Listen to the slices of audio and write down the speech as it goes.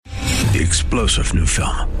The explosive new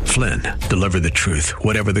film, Flynn, deliver the truth,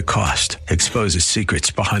 whatever the cost, exposes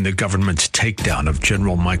secrets behind the government's takedown of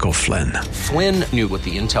General Michael Flynn. Flynn knew what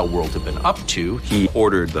the intel world had been up to. He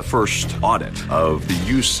ordered the first audit of the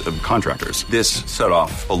use of contractors. This set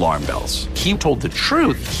off alarm bells. He told the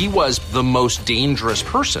truth. He was the most dangerous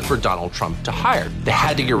person for Donald Trump to hire. They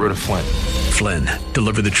had to get rid of Flynn. Flynn,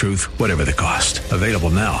 deliver the truth, whatever the cost. Available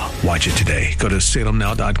now. Watch it today. Go to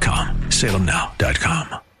salemnow.com.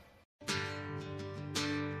 salemnow.com.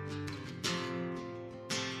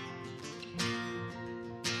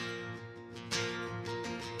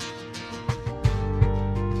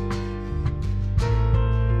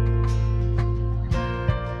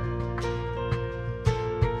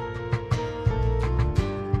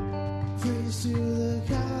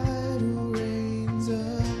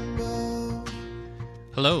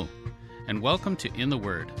 Hello, and welcome to In the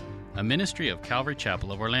Word, a ministry of Calvary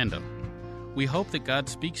Chapel of Orlando. We hope that God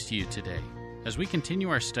speaks to you today as we continue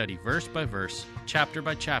our study verse by verse, chapter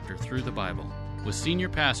by chapter through the Bible with Senior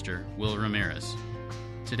Pastor Will Ramirez.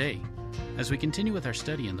 Today, as we continue with our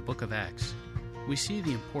study in the book of Acts, we see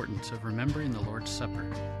the importance of remembering the Lord's Supper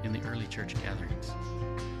in the early church gatherings.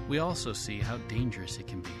 We also see how dangerous it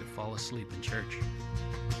can be to fall asleep in church.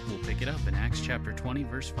 We'll pick it up in Acts chapter 20,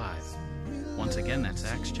 verse 5. Once again, that's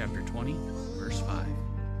Acts chapter 20, verse 5.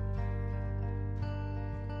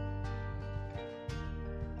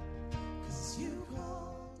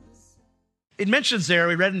 It mentions there,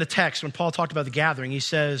 we read in the text when Paul talked about the gathering, he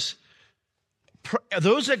says,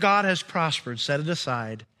 those that God has prospered, set it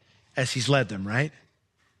aside as he's led them, right?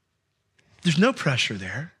 There's no pressure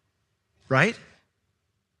there, right?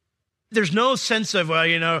 There's no sense of,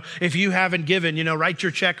 well, if you haven't given, write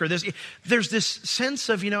your check or this. There's this sense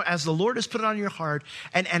of, as the Lord has put it on your heart,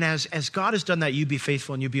 and as God has done that, you be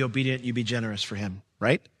faithful and you be obedient, you be generous for him,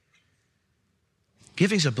 right?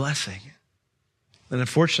 Giving's a blessing. And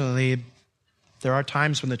unfortunately, there are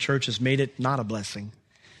times when the church has made it not a blessing,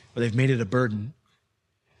 or they've made it a burden.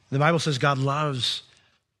 The Bible says God loves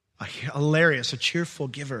a hilarious, a cheerful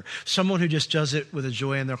giver, someone who just does it with a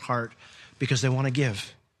joy in their heart because they want to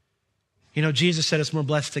give. Jesus said it's more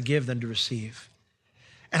blessed to give than to receive.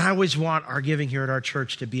 And I always want our giving here at our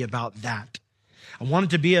church to be about that. I want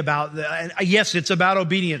it to be about, yes, it's about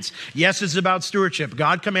obedience. Yes, it's about stewardship.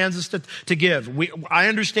 God commands us to give. I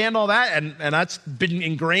understand all that, and that's been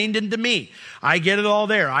ingrained into me. I get it all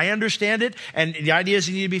there. I understand it, and the idea is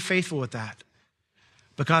you need to be faithful with that.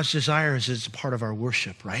 But God's desire is it's a part of our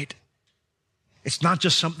worship, right? It's not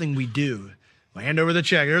just something we do. Hand over the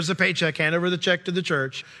check. Here's the paycheck. Hand over the check to the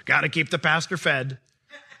church. Got to keep the pastor fed.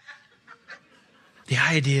 The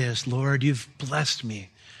idea is, Lord, you've blessed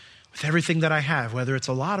me with everything that I have, whether it's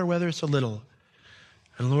a lot or whether it's a little.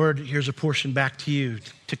 And Lord, here's a portion back to you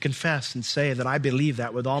to confess and say that I believe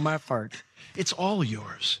that with all my heart. It's all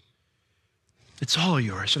yours. It's all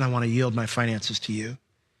yours, and I want to yield my finances to you.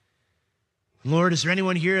 Lord, is there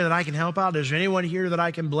anyone here that I can help out? Is there anyone here that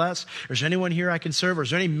I can bless? Is there anyone here I can serve? Or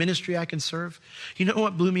is there any ministry I can serve? You know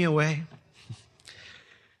what blew me away?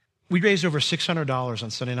 We raised over $600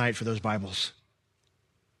 on Sunday night for those Bibles.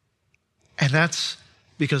 And that's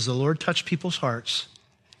because the Lord touched people's hearts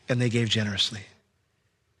and they gave generously.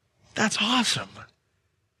 That's awesome.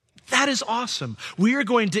 That is awesome. We are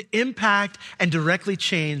going to impact and directly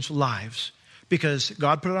change lives because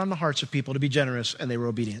God put it on the hearts of people to be generous and they were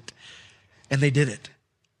obedient. And they did it.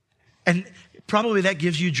 And probably that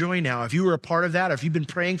gives you joy now. If you were a part of that, or if you've been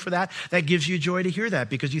praying for that, that gives you joy to hear that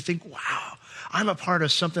because you think, wow, I'm a part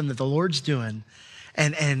of something that the Lord's doing.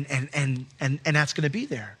 And that's going to be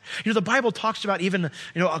there. The Bible talks about even,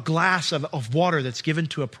 a glass of water that's given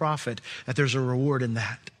to a prophet, that there's a reward in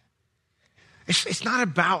that. It's not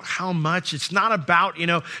about how much. It's not about,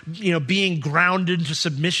 being grounded into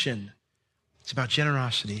submission. It's about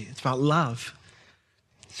generosity. It's about love.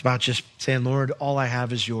 It's about just saying, Lord, all I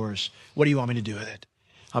have is yours. What do you want me to do with it?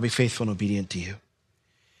 I'll be faithful and obedient to you.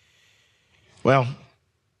 Well,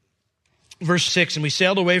 verse 6, and we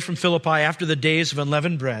sailed away from Philippi after the days of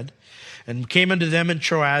unleavened bread and came unto them in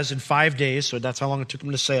Troas in 5 days. So that's how long it took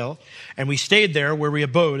them to sail. And we stayed there where we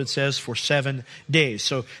abode, it says, for 7 days.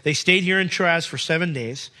 So they stayed here in Troas for 7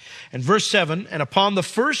 days. And verse 7, and upon the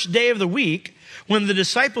first day of the week, when the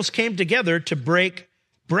disciples came together to break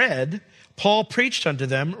bread, Paul preached unto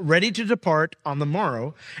them, ready to depart on the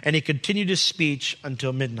morrow, and he continued his speech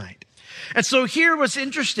until midnight. And so here what's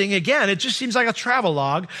interesting, again, it just seems like a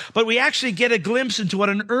travelogue, but we actually get a glimpse into what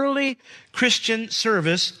an early Christian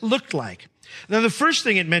service looked like. Now, the first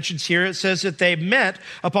thing it mentions here, it says that they met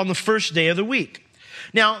upon the first day of the week.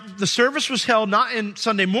 Now, the service was held not in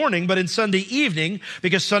Sunday morning, but in Sunday evening,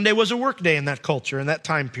 because Sunday was a work day in that culture, in that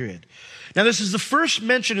time period. Now, this is the first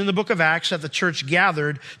mention in the book of Acts that the church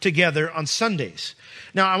gathered together on Sundays.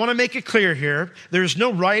 Now, I want to make it clear here, there's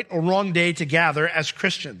no right or wrong day to gather as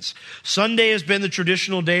Christians. Sunday has been the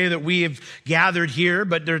traditional day that we have gathered here,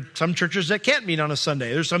 but there are some churches that can't meet on a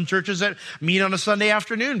Sunday. There's some churches that meet on a Sunday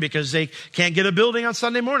afternoon because they can't get a building on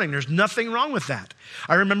Sunday morning. There's nothing wrong with that.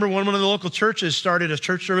 I remember one of the local churches started a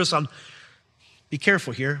church service on, be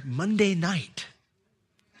careful here, Monday night.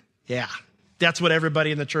 Yeah, that's what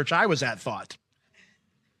everybody in the church I was at thought.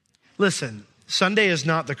 Listen, Sunday is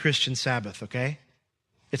not the Christian Sabbath, okay?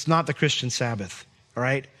 It's not the Christian Sabbath, all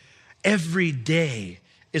right? Every day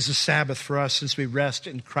is a Sabbath for us since we rest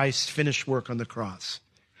in Christ's finished work on the cross.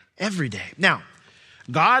 Every day. Now,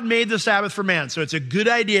 God made the Sabbath for man, so it's a good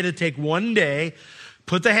idea to take one day,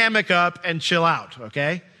 put the hammock up, and chill out,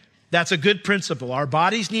 okay? That's a good principle. Our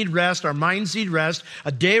bodies need rest. Our minds need rest.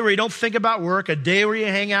 A day where you don't think about work, a day where you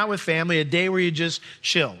hang out with family, a day where you just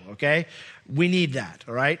chill, okay? We need that,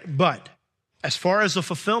 all right? But as far as the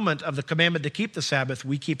fulfillment of the commandment to keep the Sabbath,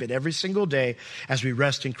 we keep it every single day as we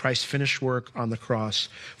rest in Christ's finished work on the cross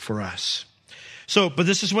for us. But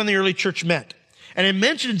this is when the early church met. And it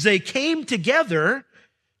mentions they came together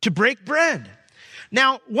to break bread.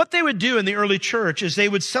 Now, what they would do in the early church is they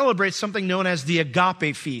would celebrate something known as the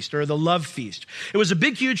agape feast or the love feast. It was a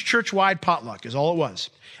big, huge church-wide potluck is all it was.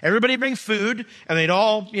 Everybody bring food and they'd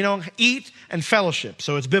all, eat and fellowship.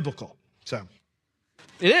 So it's biblical. So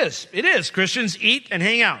it is. Christians eat and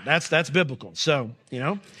hang out. That's biblical. So,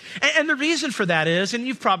 and the reason for that is, and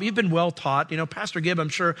you've been well taught, Pastor Gibb, I'm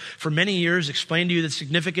sure for many years explained to you the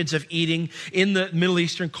significance of eating in the Middle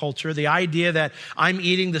Eastern culture, the idea that I'm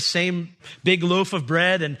eating the same big loaf of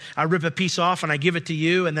bread and I rip a piece off and I give it to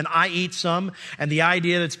you and then I eat some. And the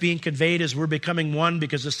idea that's being conveyed is we're becoming one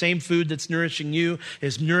because the same food that's nourishing you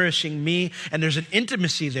is nourishing me. And there's an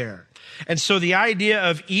intimacy there. And so the idea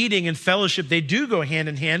of eating and fellowship, they do go hand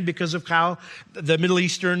in hand because of how the Middle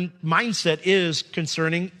Eastern mindset is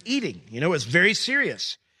concerning eating. It's very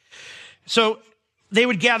serious. So they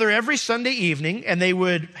would gather every Sunday evening and they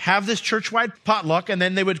would have this church-wide potluck and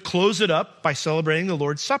then they would close it up by celebrating the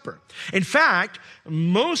Lord's Supper. In fact,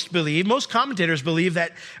 most commentators believe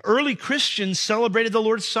that early Christians celebrated the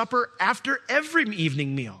Lord's Supper after every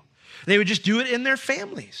evening meal. They would just do it in their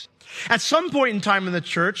families. At some point in time in the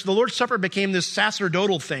church, the Lord's Supper became this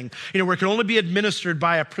sacerdotal thing, where it could only be administered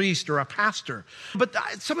by a priest or a pastor. But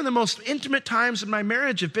some of the most intimate times in my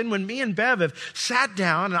marriage have been when me and Bev have sat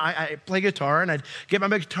down and I play guitar and I'd get my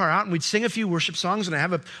guitar out and we'd sing a few worship songs and I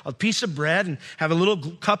have a piece of bread and have a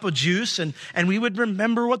little cup of juice and we would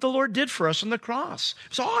remember what the Lord did for us on the cross.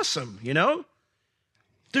 It's awesome, You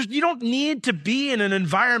don't need to be in an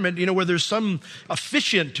environment, where there's some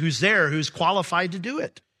officiant who's there who's qualified to do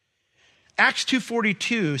it. Acts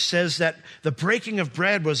 2:42 says that the breaking of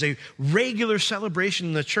bread was a regular celebration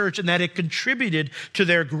in the church and that it contributed to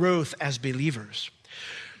their growth as believers.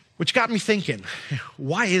 Which got me thinking,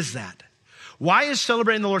 why is that? Why is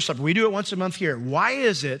celebrating the Lord's Supper? We do it once a month here. Why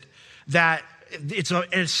is it that it's an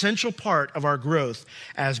essential part of our growth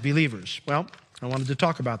as believers? Well, I wanted to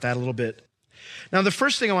talk about that a little bit. Now, the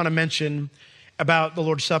first thing I want to mention about the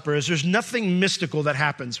Lord's Supper is there's nothing mystical that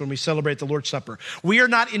happens when we celebrate the Lord's Supper. We are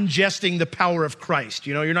not ingesting the power of Christ.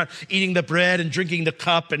 You're not eating the bread and drinking the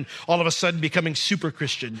cup and all of a sudden becoming super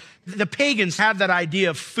Christian. The pagans have that idea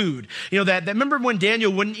of food. That remember when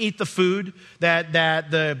Daniel wouldn't eat the food that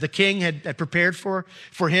the king had prepared for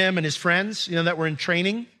him and his friends, that were in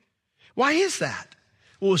training? Why is that?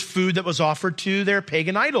 Well, it was food that was offered to their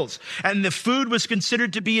pagan idols. And the food was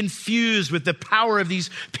considered to be infused with the power of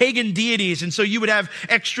these pagan deities. And so you would have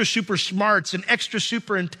extra super smarts and extra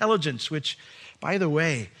super intelligence, which, by the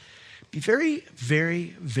way, be very,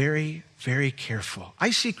 very, very, very careful.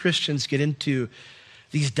 I see Christians get into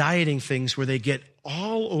these dieting things where they get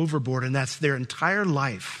all overboard and that's their entire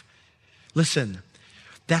life. Listen,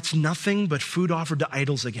 that's nothing but food offered to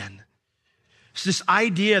idols again. It's this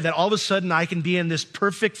idea that all of a sudden I can be in this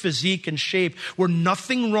perfect physique and shape where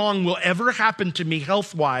nothing wrong will ever happen to me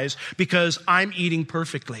health-wise because I'm eating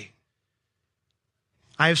perfectly.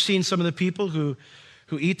 I have seen some of the people who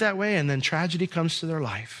eat that way and then tragedy comes to their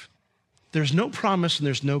life. There's no promise and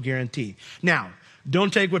there's no guarantee. Now,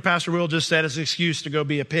 don't take what Pastor Will just said as an excuse to go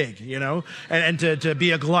be a pig, and to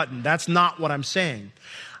be a glutton. That's not what I'm saying.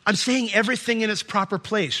 I'm saying everything in its proper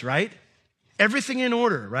place, right? Everything in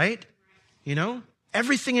order, right?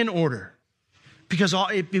 Everything in order. Because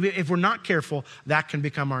if we're not careful, that can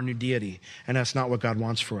become our new deity. And that's not what God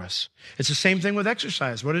wants for us. It's the same thing with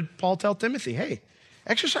exercise. What did Paul tell Timothy? Hey,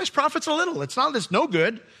 Exercise profits a little. It's not this no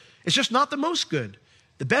good. It's just not the most good.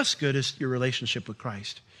 The best good is your relationship with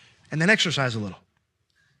Christ. And then exercise a little.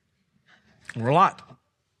 Or a lot.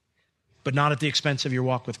 But not at the expense of your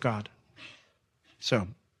walk with God. So,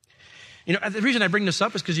 the reason I bring this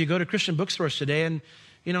up is because you go to Christian bookstores today and,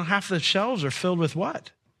 half the shelves are filled with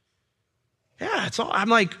what? Yeah, it's all, I'm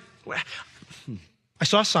like, I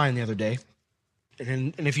saw a sign the other day.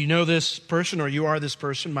 And if you know this person or you are this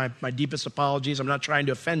person, my deepest apologies. I'm not trying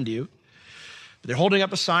to offend you. But they're holding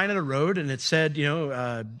up a sign on a road and it said,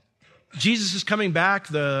 Jesus is coming back.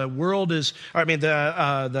 The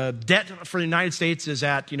debt for the United States is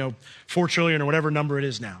at, 4 trillion or whatever number it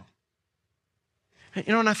is now.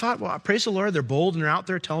 And I thought, well, praise the Lord. They're bold and they're out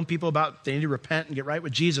there telling people about they need to repent and get right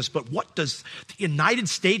with Jesus. But what does the United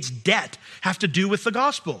States debt have to do with the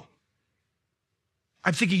gospel?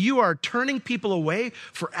 I'm thinking you are turning people away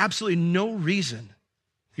for absolutely no reason.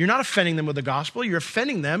 You're not offending them with the gospel. You're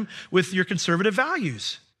offending them with your conservative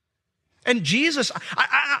values. And Jesus,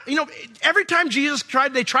 every time Jesus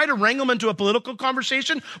they tried to wrangle him into a political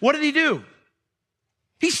conversation, what did he do?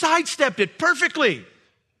 He sidestepped it perfectly.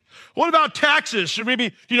 What about taxes? Or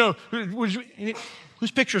maybe,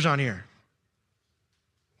 whose picture's on here?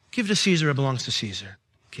 Give to Caesar what belongs to Caesar.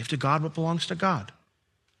 Give to God what belongs to God.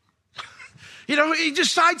 He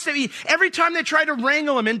just sidestepped. Every time they tried to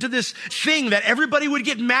wrangle him into this thing that everybody would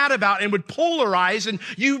get mad about and would polarize, and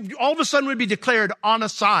you all of a sudden would be declared on a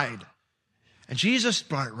side. And Jesus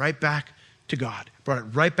brought it right back to God. Brought it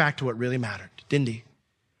right back to what really mattered, didn't he?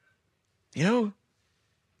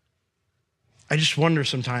 I just wonder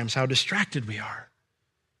sometimes how distracted we are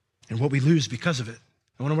and what we lose because of it.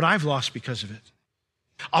 I wonder what I've lost because of it.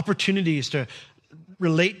 Opportunities to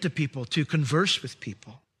relate to people, to converse with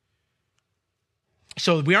people.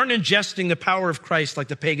 So we aren't ingesting the power of Christ like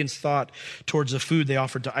the pagans thought towards the food they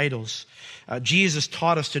offered to idols. Jesus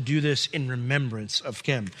taught us to do this in remembrance of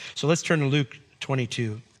him. So let's turn to Luke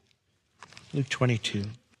 22. Luke 22,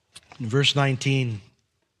 in verse 19.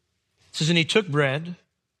 It says, and he took bread,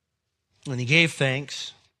 and he gave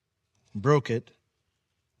thanks, broke it,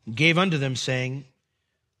 and gave unto them, saying,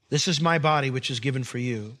 this is my body which is given for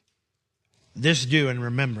you. This do in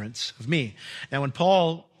remembrance of me. Now when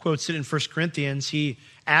Paul quotes it in 1 Corinthians, he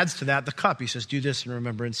adds to that the cup. He says, do this in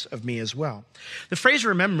remembrance of me as well. The phrase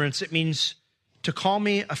remembrance, it means to call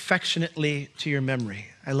me affectionately to your memory.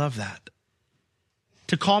 I love that.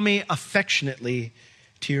 To call me affectionately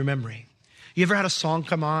to your memory. You ever had a song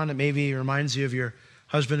come on that maybe reminds you of your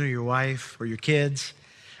husband or your wife or your kids,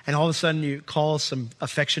 and all of a sudden you call some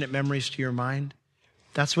affectionate memories to your mind?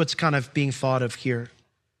 That's what's kind of being thought of here.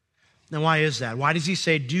 Now, why is that? Why does he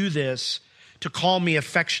say, do this to call me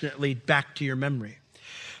affectionately back to your memory?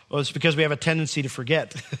 Well, it's because we have a tendency to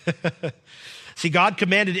forget. See, God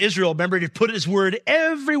commanded Israel, remember, to put his word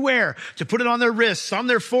everywhere, to put it on their wrists, on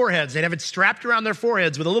their foreheads. They'd have it strapped around their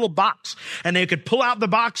foreheads with a little box, and they could pull out the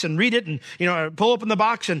box and read it and, pull open the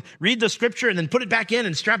box and read the scripture and then put it back in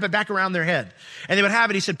and strap it back around their head. And they would have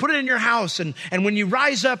it. He said, put it in your house. And when you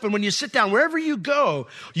rise up and when you sit down, wherever you go,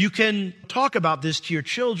 you can talk about this to your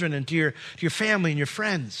children and to your family and your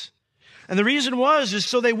friends. And the reason is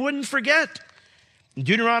so they wouldn't forget. In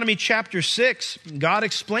Deuteronomy chapter 6, God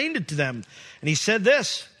explained it to them. And he said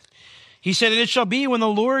this. He said, and it shall be when the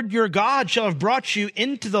Lord your God shall have brought you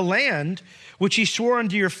into the land which he swore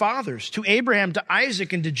unto your fathers, to Abraham, to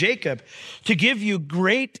Isaac, and to Jacob, to give you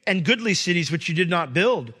great and goodly cities which you did not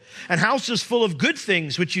build, and houses full of good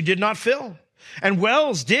things which you did not fill, and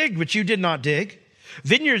wells digged which you did not dig,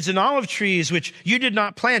 vineyards and olive trees which you did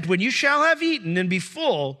not plant. When you shall have eaten and be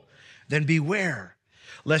full, then beware,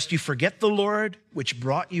 lest you forget the Lord, which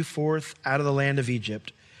brought you forth out of the land of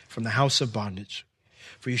Egypt, from the house of bondage.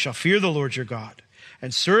 For you shall fear the Lord your God,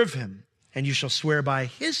 and serve him, and you shall swear by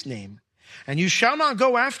his name. And you shall not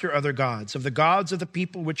go after other gods, of the gods of the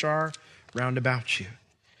people which are round about you.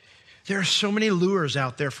 There are so many lures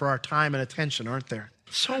out there for our time and attention, aren't there?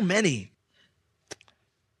 So many.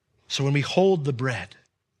 So when we hold the bread,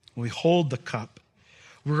 when we hold the cup,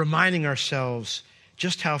 we're reminding ourselves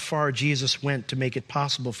just how far Jesus went to make it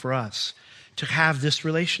possible for us to have this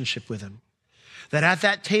relationship with him. That at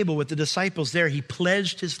that table with the disciples there, he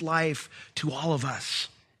pledged his life to all of us.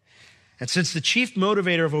 And since the chief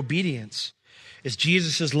motivator of obedience is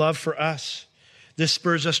Jesus' love for us, this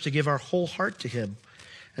spurs us to give our whole heart to him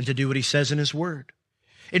and to do what he says in his word.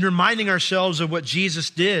 In reminding ourselves of what Jesus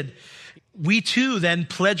did, we too then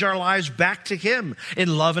pledge our lives back to him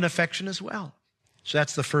in love and affection as well. So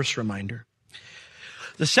that's the first reminder.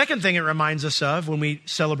 The second thing it reminds us of when we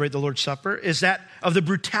celebrate the Lord's Supper is that of the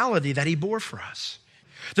brutality that he bore for us.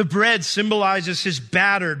 The bread symbolizes his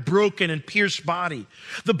battered, broken, and pierced body.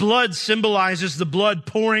 The blood symbolizes the blood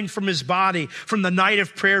pouring from his body from the night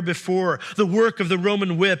of prayer before, the work of the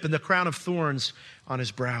Roman whip and the crown of thorns on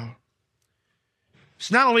his brow.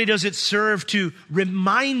 So not only does it serve to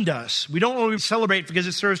remind us, we don't only celebrate because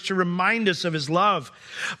it serves to remind us of his love,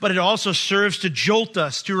 but it also serves to jolt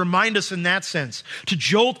us, to remind us in that sense, to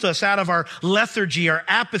jolt us out of our lethargy, our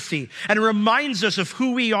apathy, and it reminds us of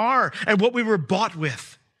who we are and what we were bought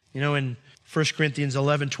with. You know, in 1 Corinthians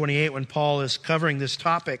 11:28, when Paul is covering this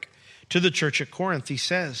topic to the church at Corinth, he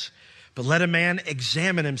says, "But let a man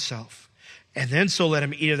examine himself, and then so let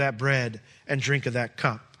him eat of that bread and drink of that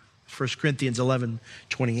cup." 1 Corinthians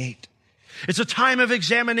 11:28. It's a time of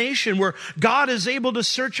examination where God is able to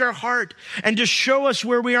search our heart and to show us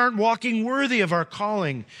where we aren't walking worthy of our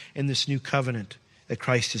calling in this new covenant that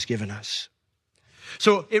Christ has given us.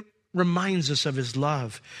 So it reminds us of his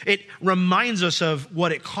love. It reminds us of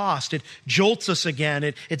what it cost. It jolts us again.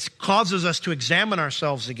 It causes us to examine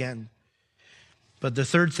ourselves again. But the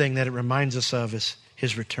third thing that it reminds us of is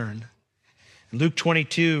his return. In Luke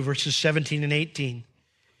 22, verses 17 and 18,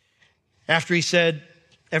 it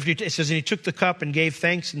says, "And he took the cup and gave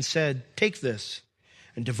thanks and said, 'Take this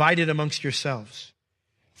and divide it amongst yourselves.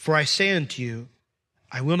 For I say unto you,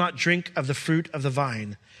 I will not drink of the fruit of the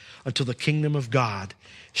vine until the kingdom of God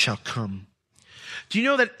shall come.'" Do you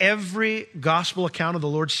know that every gospel account of the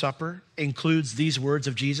Lord's Supper includes these words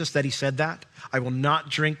of Jesus, that he said that? "I will not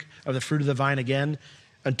drink of the fruit of the vine again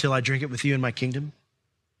until I drink it with you in my kingdom."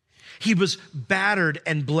 He was battered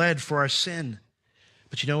and bled for our sin.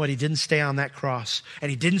 But you know what? He didn't stay on that cross, and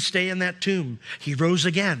he didn't stay in that tomb. He rose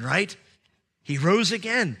again, right? He rose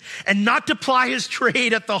again. And not to ply his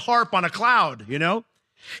trade at the harp on a cloud, you know?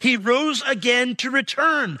 He rose again to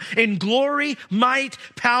return in glory, might,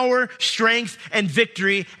 power, strength, and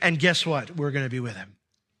victory. And guess what? We're going to be with him.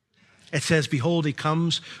 It says, "Behold, he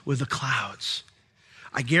comes with the clouds."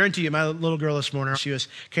 I guarantee you, my little girl this morning, she was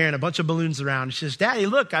carrying a bunch of balloons around. She says, "Daddy,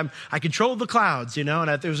 look, I control the clouds," you know,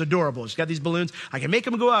 and it was adorable. She's got these balloons. I can make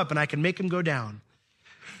them go up and I can make them go down.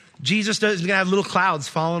 Jesus is going to have little clouds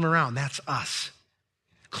following around. That's us,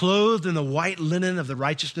 clothed in the white linen of the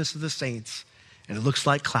righteousness of the saints, and it looks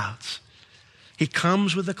like clouds. He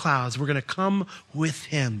comes with the clouds. We're going to come with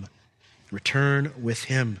him, return with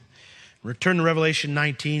him. Return to Revelation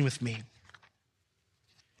 19 with me.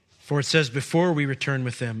 For it says, before we return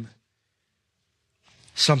with them,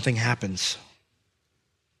 something happens.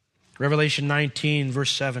 Revelation 19,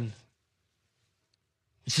 verse 7.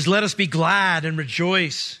 It says, "Let us be glad and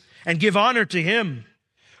rejoice and give honor to him,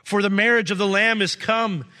 for the marriage of the Lamb is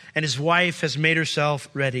come, and his wife has made herself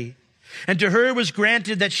ready. And to her was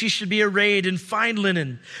granted that she should be arrayed in fine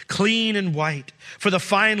linen, clean and white, for the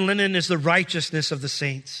fine linen is the righteousness of the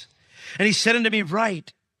saints. And he said unto me,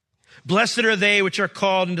 Write, Blessed are they which are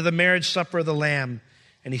called into the marriage supper of the Lamb.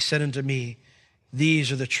 And he said unto me,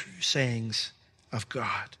 These are the true sayings of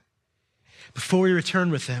God." Before we return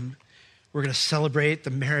with him, we're going to celebrate the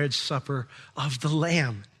marriage supper of the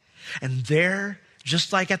Lamb. And there,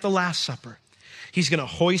 just like at the Last Supper, he's going to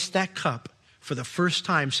hoist that cup for the first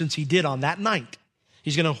time since he did on that night.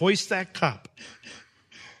 He's going to hoist that cup,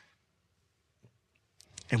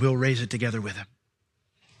 and we'll raise it together with him.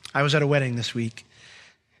 I was at a wedding this week.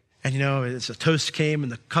 And you know, as a toast came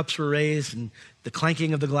and the cups were raised and the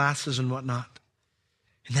clanking of the glasses and whatnot.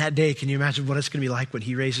 And that day, can you imagine what it's going to be like when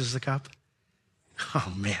he raises the cup?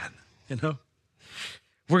 Oh man, you know,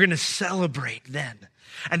 we're going to celebrate then.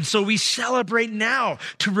 And so we celebrate now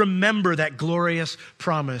to remember that glorious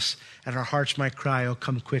promise, and our hearts might cry, "Oh,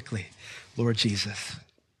 come quickly, Lord Jesus."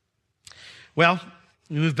 Well,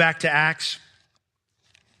 we move back to Acts.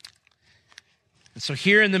 And so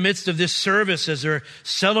here in the midst of this service, as they're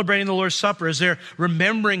celebrating the Lord's Supper, as they're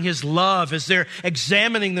remembering his love, as they're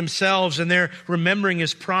examining themselves and they're remembering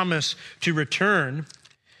his promise to return,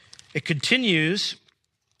 it continues.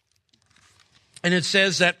 And it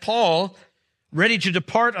says that Paul, ready to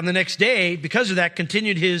depart on the next day, because of that,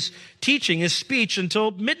 continued his teaching, his speech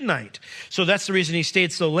until midnight. So that's the reason he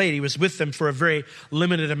stayed so late. He was with them for a very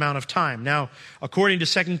limited amount of time. Now, according to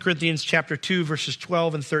 2 Corinthians chapter 2, verses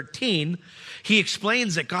 12 and 13, he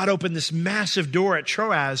explains that God opened this massive door at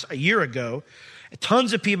Troas a year ago.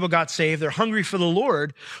 Tons of people got saved. They're hungry for the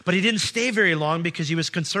Lord, but he didn't stay very long because he was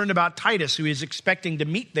concerned about Titus, who he was expecting to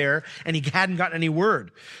meet there, and he hadn't gotten any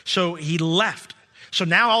word. So he left. So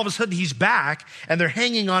now all of a sudden he's back, and they're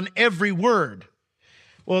hanging on every word.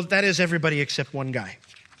 Well, that is everybody except one guy.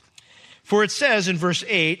 For it says in verse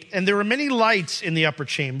 8, "And there were many lights in the upper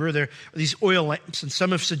chamber." There are these oil lamps, and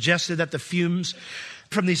some have suggested that the fumes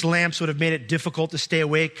from these lamps would have made it difficult to stay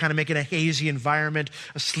awake, kind of making a hazy environment,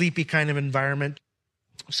 a sleepy kind of environment.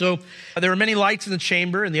 So there were many lights in the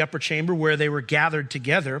chamber, in the upper chamber where they were gathered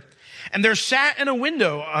together. And there sat in a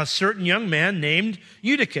window a certain young man named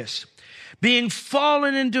Eutychus, being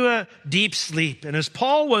fallen into a deep sleep. And as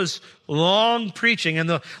Paul was long preaching, and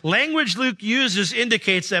the language Luke uses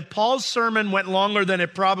indicates that Paul's sermon went longer than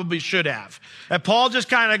it probably should have. That Paul just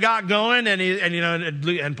kind of got going,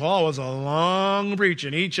 and Paul was a long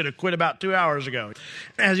preaching. He should have quit about 2 hours ago.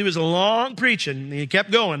 As he was a long preaching, he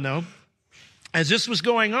kept going though. As this was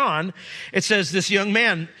going on, it says this young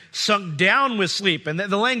man sunk down with sleep. And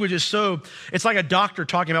the language is it's like a doctor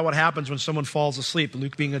talking about what happens when someone falls asleep.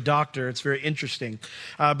 Luke being a doctor, it's very interesting.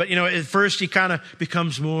 But at first he kind of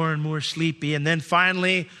becomes more and more sleepy. And then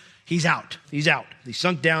finally, he's out. He's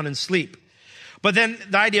sunk down in sleep. But then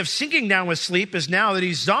the idea of sinking down with sleep is now that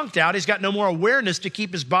he's zonked out, he's got no more awareness to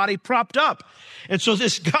keep his body propped up. And so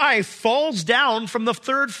this guy falls down from the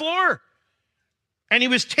 3rd floor. And he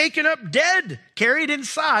was taken up dead, carried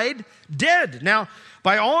inside, dead. Now,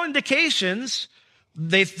 by all indications,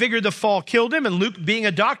 they figured the fall killed him. And Luke, being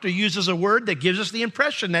a doctor, uses a word that gives us the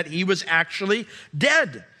impression that he was actually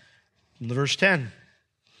dead. In verse 10.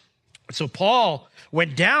 So Paul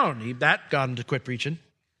went down. That got him to quit preaching.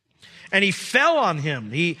 And he fell on him.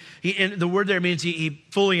 The word there means he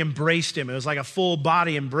fully embraced him. It was like a full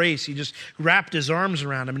body embrace. He just wrapped his arms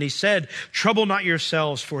around him. And he said, "Trouble not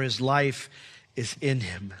yourselves, for his life is in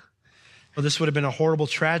him." Well, this would have been a horrible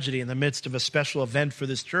tragedy in the midst of a special event for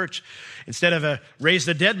this church. Instead of a raise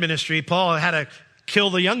the dead ministry, Paul had a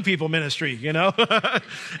kill the young people ministry, and and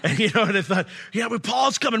I thought, but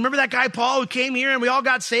Paul's coming. Remember that guy Paul who came here and we all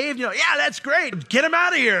got saved? Yeah, that's great. Get him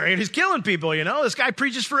out of here. And he's killing people, this guy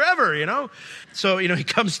preaches forever, So, he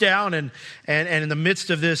comes down and in the midst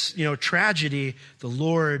of this, tragedy, the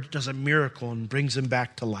Lord does a miracle and brings him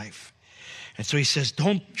back to life. And so he says,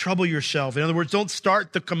 don't trouble yourself. In other words, don't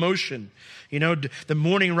start the commotion. The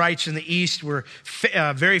morning rites in the East were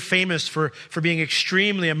very famous for being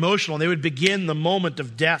extremely emotional. They would begin the moment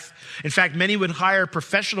of death. In fact, many would hire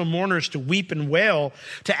professional mourners to weep and wail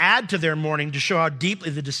to add to their mourning to show how deeply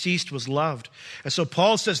the deceased was loved. And so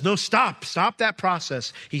Paul says, no, stop that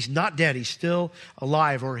process. He's not dead. He's still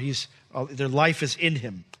alive, or their life is in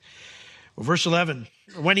him. Well, verse 11,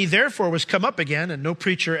 when he therefore was come up again, and no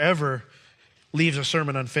preacher ever leaves a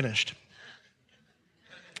sermon unfinished.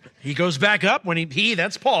 He goes back up when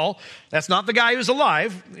that's Paul. That's not the guy who's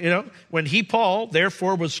alive. When Paul,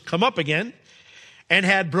 therefore was come up again and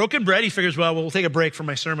had broken bread, he figures, well, we'll take a break from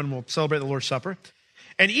my sermon. We'll celebrate the Lord's Supper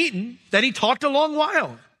and eaten. Then he talked a long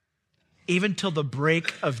while, even till the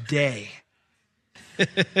break of day. But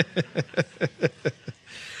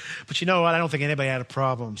you know what? I don't think anybody had a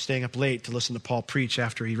problem staying up late to listen to Paul preach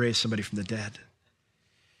after he raised somebody from the dead.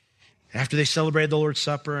 After they celebrated the Lord's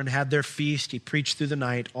Supper and had their feast, he preached through the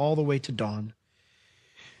night all the way to dawn.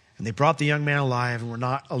 And they brought the young man alive and were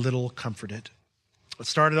not a little comforted. What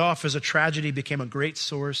started off as a tragedy became a great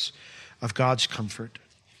source of God's comfort.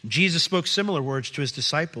 Jesus spoke similar words to his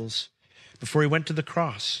disciples before he went to the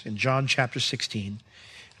cross in John chapter 16.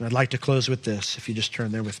 And I'd like to close with this, if you just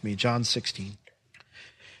turn there with me, John 16.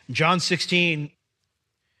 John 16,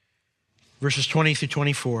 verses 20 through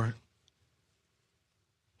 24.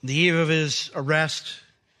 The eve of his arrest,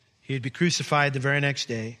 he would be crucified the very next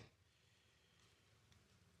day.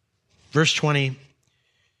 Verse 20,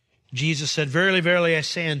 Jesus said, "Verily, verily, I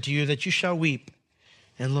say unto you that you shall weep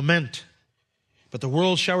and lament, but the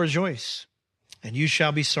world shall rejoice, and you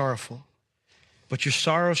shall be sorrowful, but your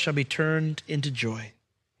sorrow shall be turned into joy.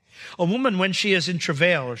 A woman, when she is in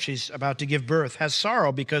travail, or she's about to give birth, has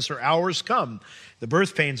sorrow because her hours come. The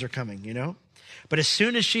birth pains are coming, But as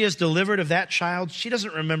soon as she is delivered of that child, she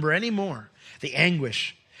doesn't remember anymore the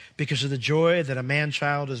anguish because of the joy that a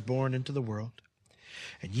man-child is born into the world.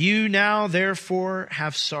 And you now, therefore,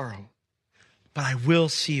 have sorrow, but I will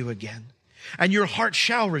see you again. And your heart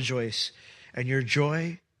shall rejoice, and your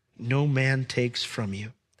joy no man takes from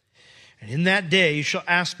you. And in that day you shall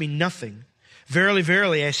ask me nothing. Verily,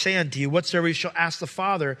 verily, I say unto you, whatsoever you shall ask the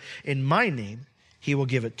Father in my name, he will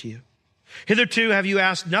give it to you. Hitherto have you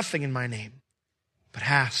asked nothing in my name. But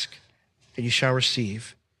ask, and you shall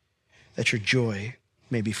receive, that your joy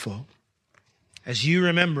may be full. As you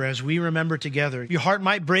remember, as we remember together, your heart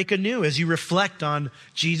might break anew as you reflect on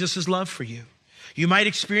Jesus' love for you. You might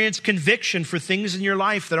experience conviction for things in your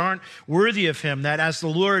life that aren't worthy of him, that as the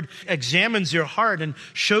Lord examines your heart and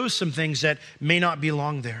shows some things that may not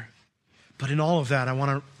belong there. But in all of that, I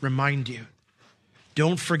want to remind you,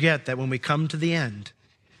 don't forget that when we come to the end,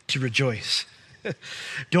 to rejoice.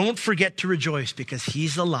 Don't forget to rejoice because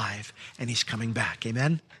he's alive and he's coming back.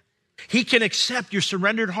 Amen. He can accept your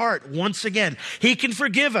surrendered heart once again. He can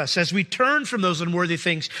forgive us as we turn from those unworthy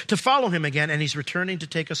things to follow him again. And he's returning to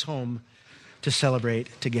take us home to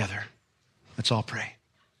celebrate together. Let's all pray.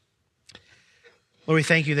 Lord, we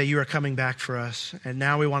thank you that you are coming back for us. And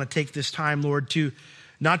now we want to take this time, Lord, to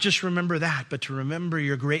not just remember that, but to remember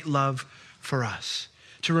your great love for us.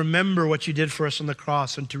 To remember what you did for us on the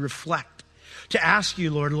cross and to reflect. To ask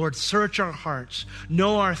you, Lord, search our hearts,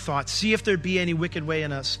 know our thoughts, see if there be any wicked way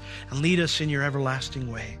in us, and lead us in your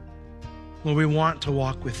everlasting way. Lord, we want to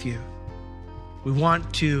walk with you. We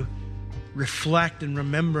want to reflect and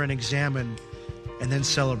remember and examine and then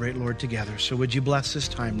celebrate, Lord, together. So would you bless this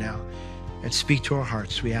time now and speak to our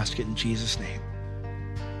hearts? We ask it in Jesus' name.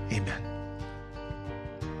 Amen.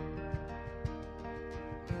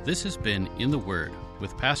 This has been In the Word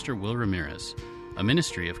with Pastor Will Ramirez, a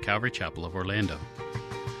ministry of Calvary Chapel of Orlando.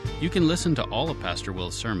 You can listen to all of Pastor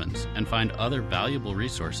Will's sermons and find other valuable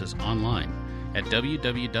resources online at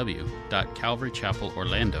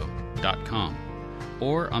www.calvarychapelorlando.com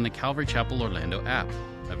or on the Calvary Chapel Orlando app,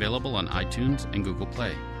 available on iTunes and Google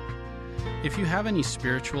Play. If you have any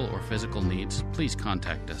spiritual or physical needs, please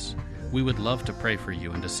contact us. We would love to pray for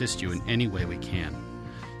you and assist you in any way we can.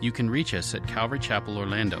 You can reach us at Calvary Chapel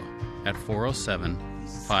Orlando at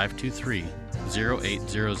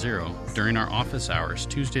 407-523-0800 during our office hours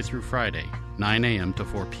Tuesday through Friday, 9 a.m. to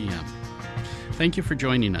 4 p.m. Thank you for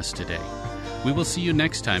joining us today. We will see you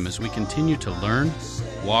next time as we continue to learn,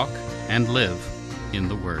 walk, and live in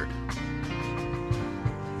the Word.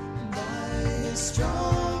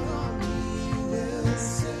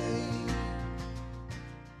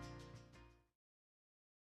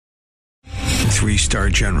 Three-star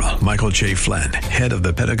General Michael J. Flynn, head of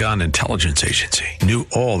the Pentagon Intelligence Agency, knew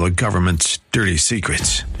all the government's dirty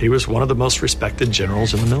secrets. He was one of the most respected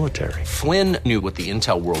generals in the military. Flynn knew what the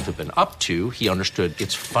intel world had been up to. He understood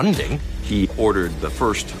its funding. He ordered the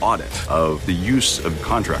first audit of the use of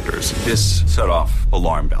contractors. This set off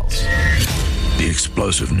alarm bells. The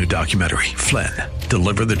explosive new documentary, Flynn,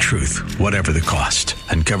 Deliver the Truth, Whatever the Cost,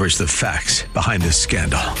 uncovers the facts behind this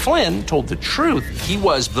scandal. Flynn told the truth. He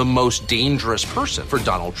was the most dangerous person for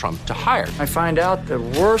Donald Trump to hire. I find out the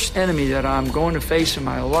worst enemy that I'm going to face in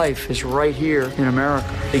my life is right here in America.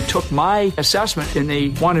 They took my assessment and they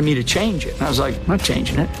wanted me to change it. And I was like, I'm not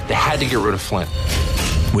changing it. They had to get rid of Flynn.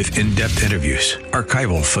 With in-depth interviews,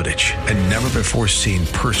 archival footage, and never-before-seen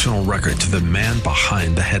personal records of the man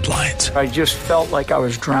behind the headlines. I just felt like I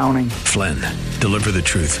was drowning. Flynn, Deliver the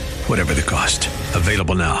Truth, Whatever the Cost.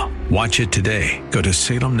 Available now. Watch it today. Go to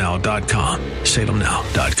salemnow.com.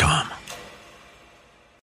 salemnow.com.